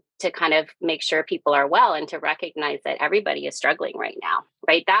 To kind of make sure people are well and to recognize that everybody is struggling right now,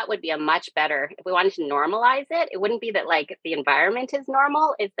 right? That would be a much better, if we wanted to normalize it, it wouldn't be that like the environment is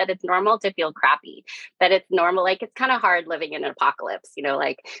normal, it's that it's normal to feel crappy, that it's normal. Like it's kind of hard living in an apocalypse,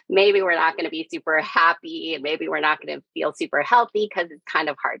 like maybe we're not going to be super happy and maybe we're not going to feel super healthy because it's kind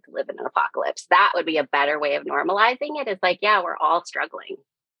of hard to live in an apocalypse. That would be a better way of normalizing it, is like, yeah, we're all struggling.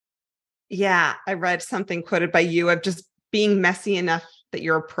 Yeah. I read something quoted by you of just being messy enough that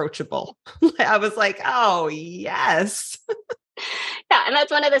you're approachable. I was like, oh, yes. Yeah. And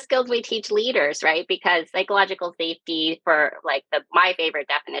that's one of the skills we teach leaders, right? Because psychological safety, for like my favorite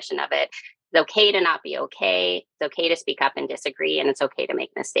definition of it, it's okay to not be okay. It's okay to speak up and disagree, and it's okay to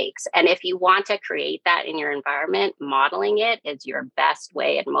make mistakes. And if you want to create that in your environment, modeling it is your best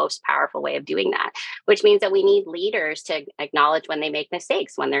way and most powerful way of doing that, which means that we need leaders to acknowledge when they make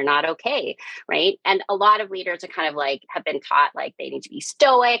mistakes, when they're not okay, right? And a lot of leaders are kind of like, have been taught like they need to be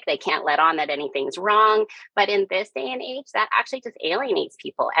stoic, they can't let on that anything's wrong. But in this day and age, that actually just alienates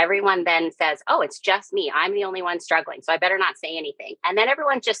people. Everyone then says, oh, it's just me. I'm the only one struggling, so I better not say anything. And then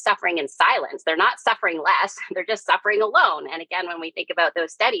everyone's just suffering in silence. They're not suffering less, they're just suffering alone. And again, when we think about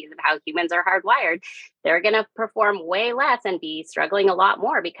those studies of how humans are hardwired, they're going to perform way less and be struggling a lot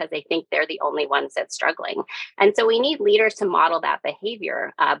more because they think they're the only ones that's struggling. And so we need leaders to model that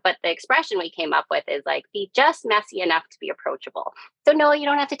behavior. But the expression we came up with is like, be just messy enough to be approachable. So no, you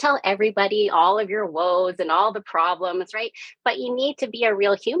don't have to tell everybody all of your woes and all the problems, right? But you need to be a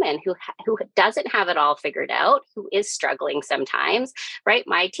real human who doesn't have it all figured out, who is struggling sometimes, right?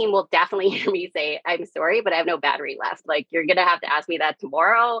 My team will definitely hear me say, I'm sorry, but I have no battery left. Like, you're going to have to ask me that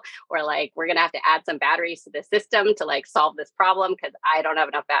tomorrow, or like, we're going to have to add some batteries to the system to like solve this problem because I don't have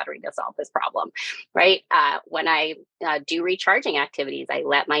enough battery to solve this problem, right? When I do recharging activities, I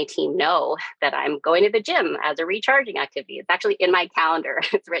let my team know that I'm going to the gym as a recharging activity. It's actually in my calendar.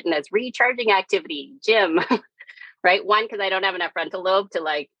 It's written as recharging activity, gym. right? One, because I don't have enough frontal lobe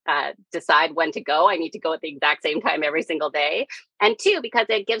to decide when to go. I need to go at the exact same time every single day. And two, because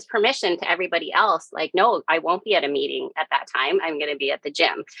it gives permission to everybody else. Like, no, I won't be at a meeting at that time. I'm going to be at the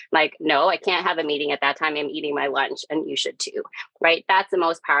gym. Like, no, I can't have a meeting at that time. I'm eating my lunch, and you should too, right? That's the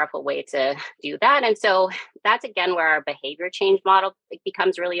most powerful way to do that. And so that's, again, where our behavior change model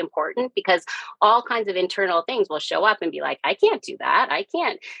becomes really important, because all kinds of internal things will show up and be like, I can't do that. I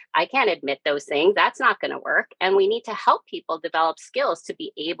can't admit those things. That's not going to work. And we need to help people develop skills to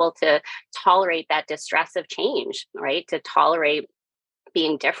be able to tolerate that distress of change, right? To tolerate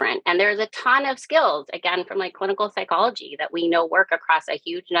being different. And there's a ton of skills, again, from clinical psychology that we know work across a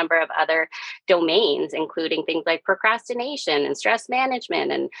huge number of other domains, including things like procrastination and stress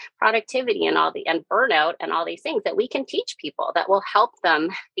management and productivity and burnout and all these things that we can teach people that will help them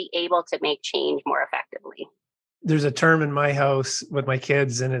be able to make change more effectively. There's a term in my house with my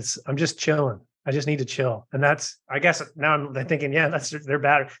kids, and I'm just chilling. I just need to chill. And that's, I guess now I'm thinking, yeah, they're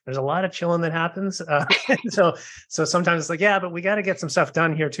bad. There's a lot of chilling that happens. So sometimes it's like, yeah, but we got to get some stuff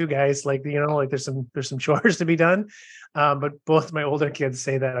done here too, guys. There's some chores to be done. But both my older kids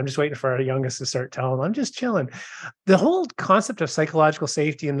say that. I'm just waiting for our youngest to start telling them, I'm just chilling. The whole concept of psychological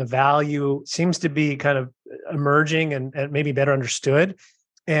safety and the value seems to be kind of emerging and maybe better understood.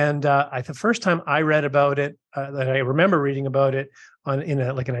 And the first time I read about it, that I remember reading about it in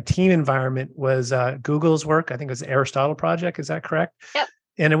a team environment, was Google's work. I think it was the Aristotle Project. Is that correct? Yep.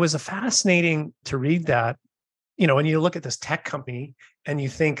 And it was fascinating to read that. When you look at this tech company and you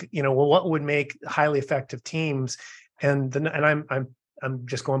think, well, what would make highly effective teams? And I'm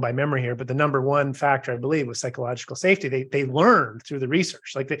just going by memory here, but the number one factor, I believe, was psychological safety. They learned through the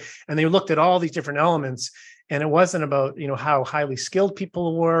research, and they looked at all these different elements. And it wasn't about, how highly skilled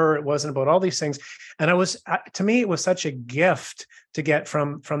people were. It wasn't about all these things. And to me, it was such a gift to get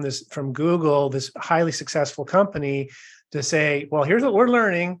from Google, this highly successful company, to say, well, here's what we're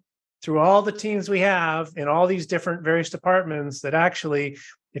learning through all the teams we have in all these different various departments, that actually,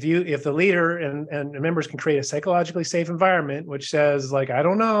 if the leader and members can create a psychologically safe environment, which says I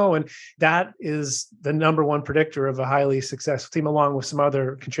don't know, and that is the number one predictor of a highly successful team, along with some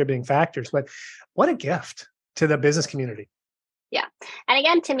other contributing factors. But what a gift to the business community. Yeah. And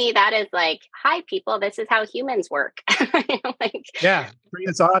again, to me, that is hi, people, this is how humans work. Yeah,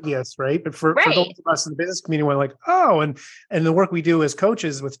 it's obvious, right? But for those of us in the business community, we're like, oh, and the work we do as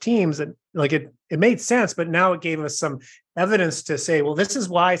coaches with teams, that it made sense, but now it gave us some evidence to say, well, this is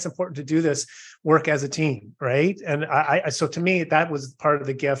why it's important to do this work as a team, right? And so to me, that was part of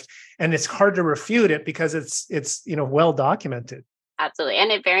the gift, and it's hard to refute it because it's well documented. Absolutely.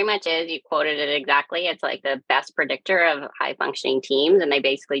 And it very much is. You quoted it exactly. It's the best predictor of high functioning teams. And they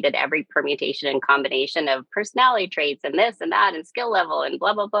basically did every permutation and combination of personality traits and this and that and skill level and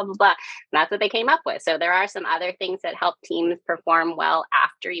blah, blah, blah, blah, blah. And that's what they came up with. So there are some other things that help teams perform well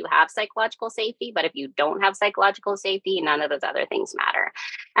after you have psychological safety. But if you don't have psychological safety, none of those other things matter.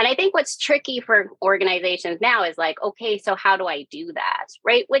 And I think what's tricky for organizations now is okay, so how do I do that?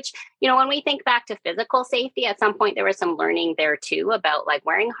 Right. Which, when we think back to physical safety, at some point there was some learning there too, about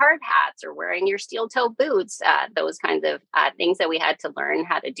wearing hard hats or wearing your steel toe boots, those kinds of things that we had to learn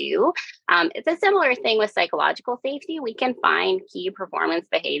how to do. It's a similar thing with psychological safety. We can find key performance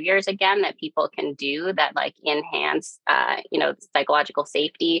behaviors, again, that people can do that enhance, psychological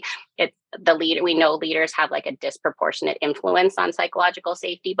safety. It's the leader. We know leaders have a disproportionate influence on psychological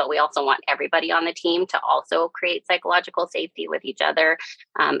safety, but we also want everybody on the team to also create psychological safety with each other.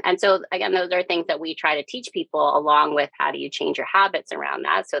 And so again, those are things that we try to teach people, along with how do you change your habits around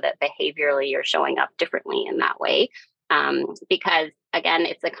that so that behaviorally you're showing up differently in that way. Because again,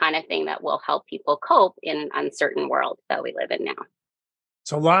 it's the kind of thing that will help people cope in uncertain world that we live in now.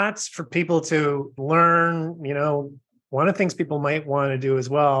 So lots for people to learn. One of the things people might want to do as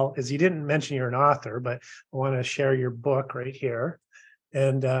well is, you didn't mention you're an author, but I want to share your book right here.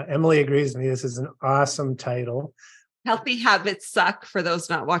 And Emily agrees with me. This is an awesome title. Healthy Habits Suck, for those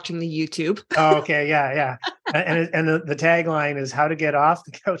not watching the YouTube. Oh, okay. Yeah. And the tagline is how to get off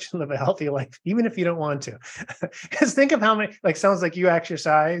the couch and live a healthy life, even if you don't want to. Because think of how many, sounds like you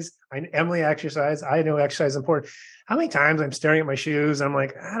exercise. Emily exercise. I know exercise is important. How many times I'm staring at my shoes and I'm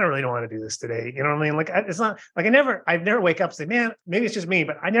like, I don't want to do this today. You know what I mean? It's not I've never wake up and say, man, maybe it's just me,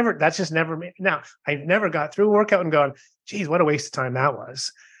 but that's just never me. Now, I've never got through a workout and gone, geez, what a waste of time that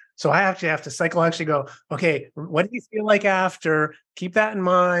was. So I actually have to psychologically go, okay, what do you feel like after? keep that in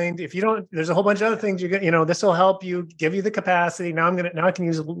mind. If you don't, there's a whole bunch of other things this will help you, give you the capacity. Now I can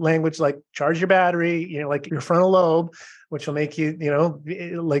use language like charge your battery, like your frontal lobe, which will make you,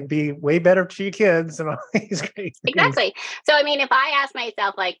 like be way better to your kids and all these great things. Exactly. So, I mean, if I ask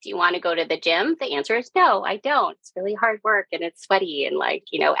myself, like, do you want to go to the gym? The answer is no, I don't. It's really hard work and it's sweaty and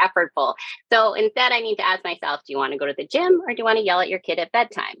effortful. So instead I need to ask myself, do you want to go to the gym or do you want to yell at your kid at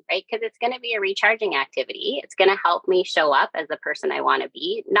bedtime? Right? Because it's going to be a recharging activity. It's going to help me show up as the person I want to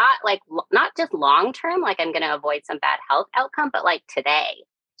be, not just long-term, like I'm going to avoid some bad health outcome, but like today.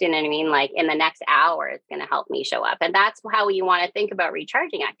 Do you know what I mean? Like in the next hour, it's going to help me show up. And that's how you want to think about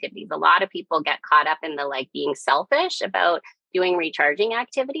recharging activities. A lot of people get caught up in the being selfish about doing recharging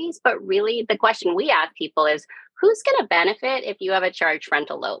activities. But really the question we ask people is, who's going to benefit if you have a charged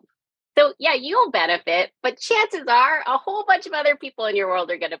frontal lobe? So yeah, you'll benefit, but chances are a whole bunch of other people in your world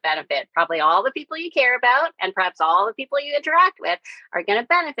are going to benefit. Probably all the people you care about and perhaps all the people you interact with are going to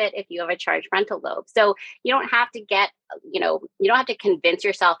benefit if you have a charged frontal lobe. So you don't have to you don't have to convince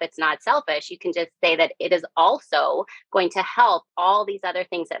yourself it's not selfish. You can just say that it is also going to help all these other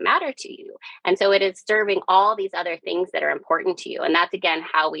things that matter to you. And so it is serving all these other things that are important to you. And that's, again,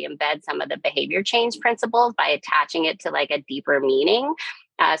 how we embed some of the behavior change principles by attaching it to a deeper meaning.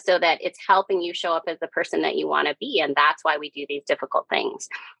 So that it's helping you show up as the person that you want to be. And that's why we do these difficult things.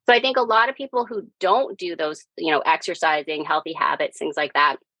 So I think a lot of people who don't do those, exercising, healthy habits, things like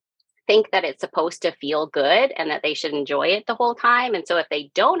that, think that it's supposed to feel good and that they should enjoy it the whole time. And so if they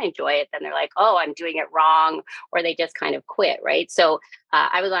don't enjoy it, then they're like, oh, I'm doing it wrong, or they just kind of quit, right? So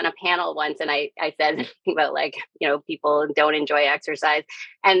I was on a panel once and I said something about people don't enjoy exercise.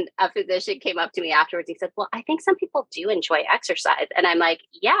 And a physician came up to me afterwards. He said, well, I think some people do enjoy exercise. And I'm like,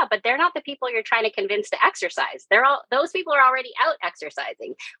 yeah, but they're not the people you're trying to convince to exercise. Those people are already out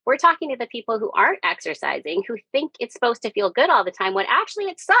exercising. We're talking to the people who aren't exercising, who think it's supposed to feel good all the time when actually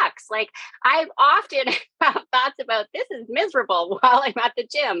it sucks. I've often had thoughts about this is miserable while I'm at the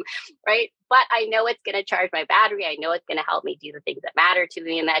gym, right? But I know it's going to charge my battery. I know it's going to help me do the things that matter to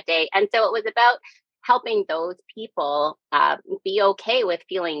me in that day. And so it was about helping those people be okay with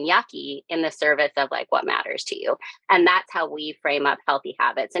feeling yucky in the service of what matters to you. And that's how we frame up healthy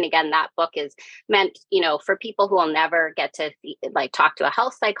habits. And again, that book is meant, for people who will never get to talk to a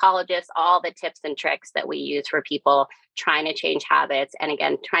health psychologist, all the tips and tricks that we use for people trying to change habits. And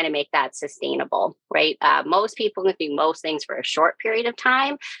again, trying to make that sustainable, right? Most people can do most things for a short period of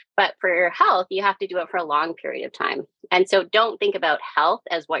time, but for your health, you have to do it for a long period of time. And so don't think about health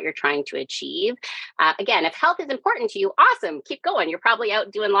as what you're trying to achieve. Again, if health is important to you, awesome, keep going. You're probably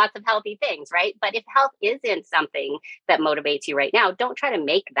out doing lots of healthy things, right? But if health isn't something that motivates you right now, don't try to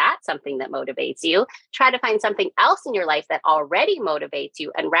make that something that motivates you. Try to find something else in your life that already motivates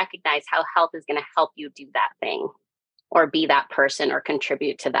you and recognize how health is going to help you do that thing, or be that person, or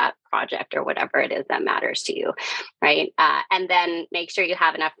contribute to that project, or whatever it is that matters to you, right? And then make sure you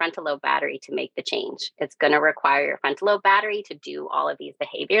have enough frontal lobe battery to make the change. It's going to require your frontal lobe battery to do all of these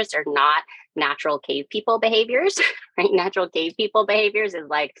behaviors. They're not natural cave people behaviors, right? Natural cave people behaviors is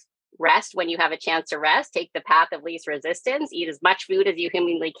rest when you have a chance to rest, take the path of least resistance, eat as much food as you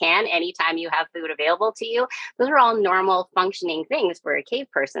humanly can anytime you have food available to you. Those are all normal functioning things for a cave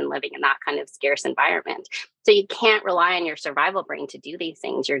person living in that kind of scarce environment. So you can't rely on your survival brain to do these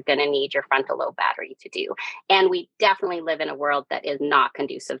things. You're going to need your frontal lobe battery to do. And we definitely live in a world that is not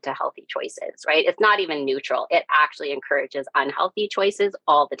conducive to healthy choices, right? It's not even neutral. It actually encourages unhealthy choices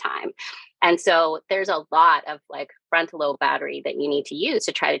all the time. And so there's a lot of frontal lobe battery that you need to use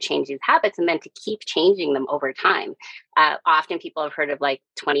to try to change these habits, and then to keep changing them over time. Often people have heard of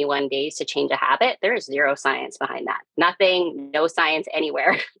 21 days to change a habit. There is zero science behind that. Nothing, no science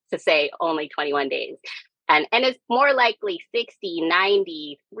anywhere to say only 21 days. And it's more likely 60,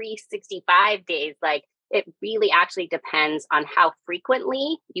 90, 365 days. It really actually depends on how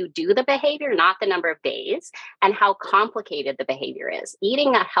frequently you do the behavior, not the number of days, and how complicated the behavior is.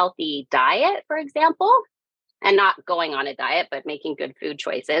 Eating a healthy diet, for example, and not going on a diet, but making good food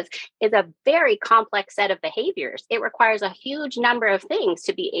choices, is a very complex set of behaviors. It requires a huge number of things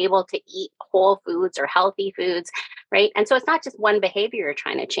to be able to eat whole foods or healthy foods, right? And so it's not just one behavior you're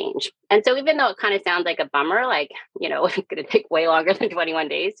trying to change. And so even though it kind of sounds like a bummer, it's going to take way longer than 21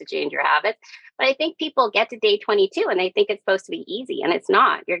 days to change your habits, but I think people get to day 22 and they think it's supposed to be easy, and it's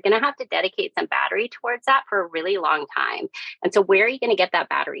not. You're going to have to dedicate some battery towards that for a really long time. And so where are you going to get that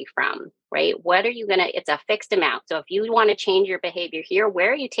battery from, right? What are you going to, it's a fixed amount. So if you want to change your behavior here,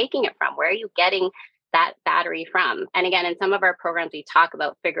 where are you taking it from? Where are you getting that battery from? And again, in some of our programs, we talk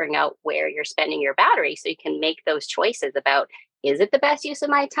about figuring out where you're spending your battery so you can make those choices about is it the best use of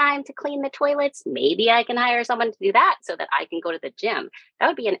my time to clean the toilets? Maybe I can hire someone to do that so that I can go to the gym. That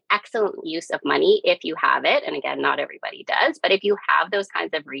would be an excellent use of money if you have it. And again, not everybody does, but if you have those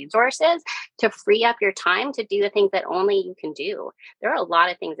kinds of resources to free up your time to do the things that only you can do, there are a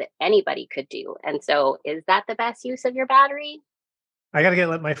lot of things that anybody could do. And so is that the best use of your battery? I got to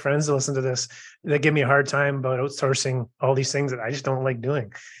let my friends listen to this. They give me a hard time about outsourcing all these things that I just don't like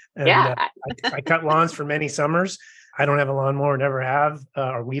doing. And Yeah. I cut lawns for many summers. I don't have a lawnmower, never have,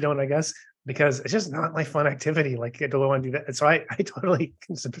 or we don't, I guess, because it's just not my fun activity. Like I don't want to do that. And so I totally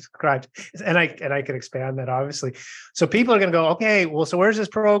can subscribe, and I can expand that obviously. So people are going to go, okay, well, so where's this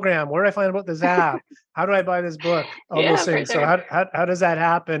program? Where do I find about this app? How do I buy this book? All those things. Sure. So how does that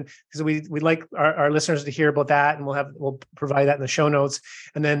happen? Because we like our listeners to hear about that, and we'll provide that in the show notes.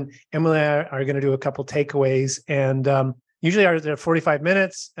 And then Emily and I are going to do a couple takeaways, and usually they're 45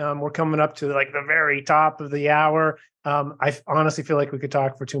 minutes. We're coming up to like the very top of the hour. I honestly feel like we could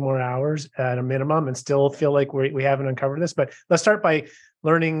talk for 2 more hours at a minimum and still feel like we haven't uncovered this. But let's start by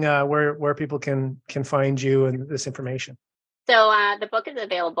learning where people can find you and this information. So the book is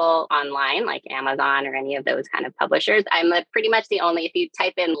available online, like Amazon or any of those kind of publishers. I'm pretty much the only, if you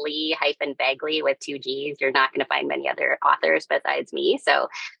type in Lee-Baggley with 2 Gs, you're not going to find many other authors besides me. So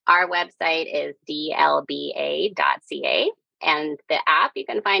our website is dlba.ca. And the app, you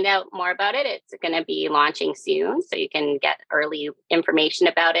can find out more about it. It's going to be launching soon, so you can get early information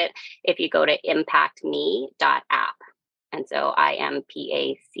about it if you go to impactme.app. And so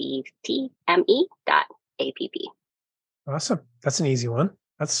impactme.app. Awesome. That's an easy one.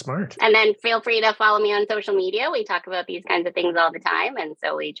 That's smart. And then feel free to follow me on social media. We talk about these kinds of things all the time. And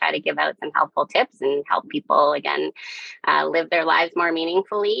so we try to give out some helpful tips and help people, again, live their lives more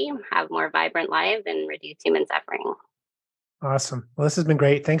meaningfully, have more vibrant lives, and reduce human suffering. Awesome. Well, this has been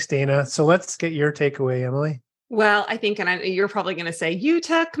great. Thanks, Dayna. So let's get your takeaway, Emily. Well, I think, and you're probably going to say, you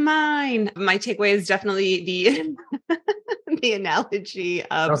took mine. My takeaway is definitely the analogy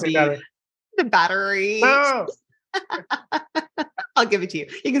of the battery. No! I'll give it to you.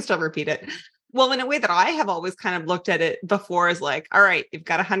 You can still repeat it. Well, in a way that I have always kind of looked at it before is like, all right, you've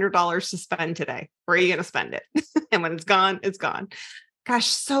got $100 to spend today. Where are you going to spend it? And when it's gone, it's gone. Gosh,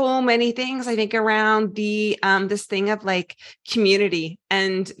 so many things I think around the this thing of like community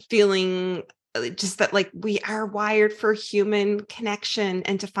and feeling just that like we are wired for human connection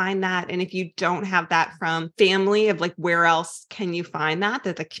and to find that. And if you don't have that from family, of like, where else can you find that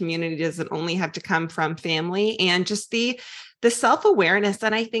the community doesn't only have to come from family, and just the self-awareness.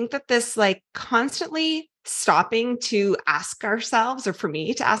 And I think that this like constantly stopping to ask ourselves, or for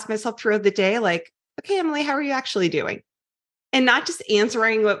me to ask myself throughout the day, like, okay, Emily, how are you actually doing? And not just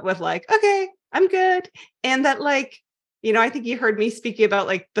answering with like, okay, I'm good. And that like, I think you heard me speaking about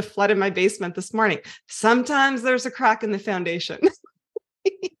like the flood in my basement this morning. Sometimes there's a crack in the foundation.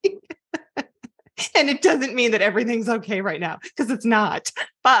 And it doesn't mean that everything's okay right now, because it's not.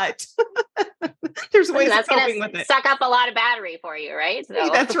 But there's ways of coping with it. Suck up a lot of battery for you, right? So.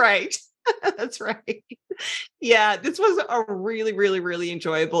 That's right. That's right. Yeah, this was a really, really, really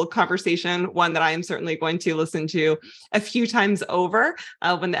enjoyable conversation. One that I am certainly going to listen to a few times over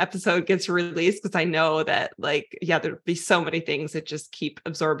when the episode gets released, because I know that there'll be so many things that just keep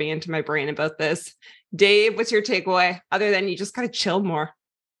absorbing into my brain about this. Dave, what's your takeaway other than you just got to chill more?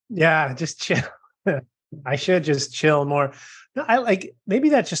 Yeah, just chill. I should just chill more. No, I like, maybe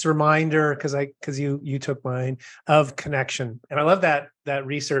that's just a reminder, because you took mine, of connection. And I love that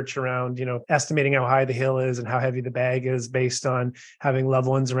research around, estimating how high the hill is and how heavy the bag is based on having loved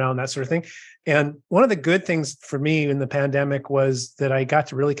ones around, that sort of thing. And one of the good things for me in the pandemic was that I got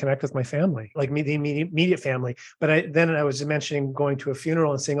to really connect with my family, like the immediate family. But I was mentioning going to a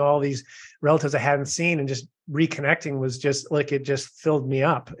funeral and seeing all these relatives I hadn't seen, and just reconnecting was just like, it just filled me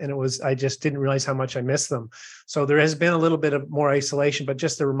up. And I just didn't realize how much I missed them. So there has been a little bit of more isolation, but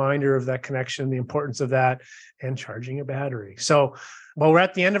just a reminder of that connection, the importance of that, and charging a battery. So, well, we're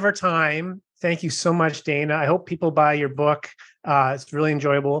at the end of our time. Thank you so much, Dayna. I hope people buy your book. It's really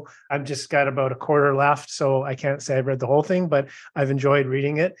enjoyable. I've just got about a quarter left, so I can't say I've read the whole thing, but I've enjoyed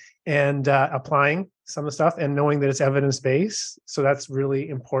reading it and applying some of the stuff and knowing that it's evidence-based. So that's really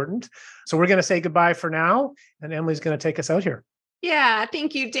important. So we're going to say goodbye for now, and Emily's going to take us out here. Yeah,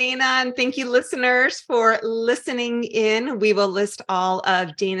 thank you, Dayna. And thank you, listeners, for listening in. We will list all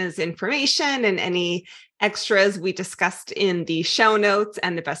of Dayna's information and any extras we discussed in the show notes.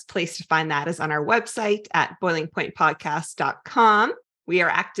 And the best place to find that is on our website at boilingpointpodcast.com. We are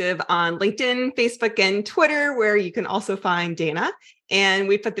active on LinkedIn, Facebook, and Twitter, where you can also find Dayna. And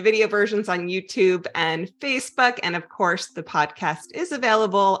we put the video versions on YouTube and Facebook. And of course, the podcast is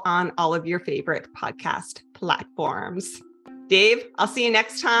available on all of your favorite podcast platforms. Dave, I'll see you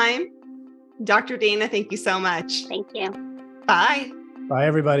next time. Dr. Dayna, thank you so much. Thank you. Bye. Bye,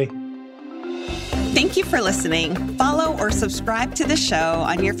 everybody. Thank you for listening. Follow or subscribe to the show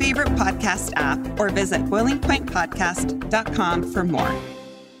on your favorite podcast app or visit boilingpointpodcast.com for more.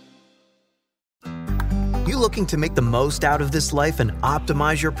 You looking to make the most out of this life and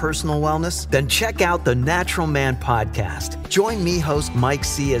optimize your personal wellness? Then check out the Natural Man Podcast. Join me, host Mike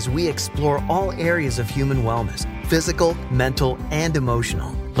C., as we explore all areas of human wellness, physical, mental, and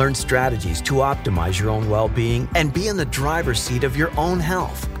emotional. Learn strategies to optimize your own well-being and be in the driver's seat of your own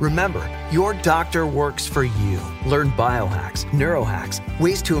health. Remember, your doctor works for you. Learn biohacks, neurohacks,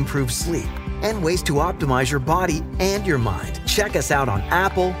 ways to improve sleep, and ways to optimize your body and your mind. Check us out on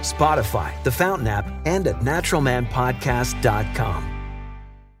Apple, Spotify, the Fountain app, and at naturalmanpodcast.com.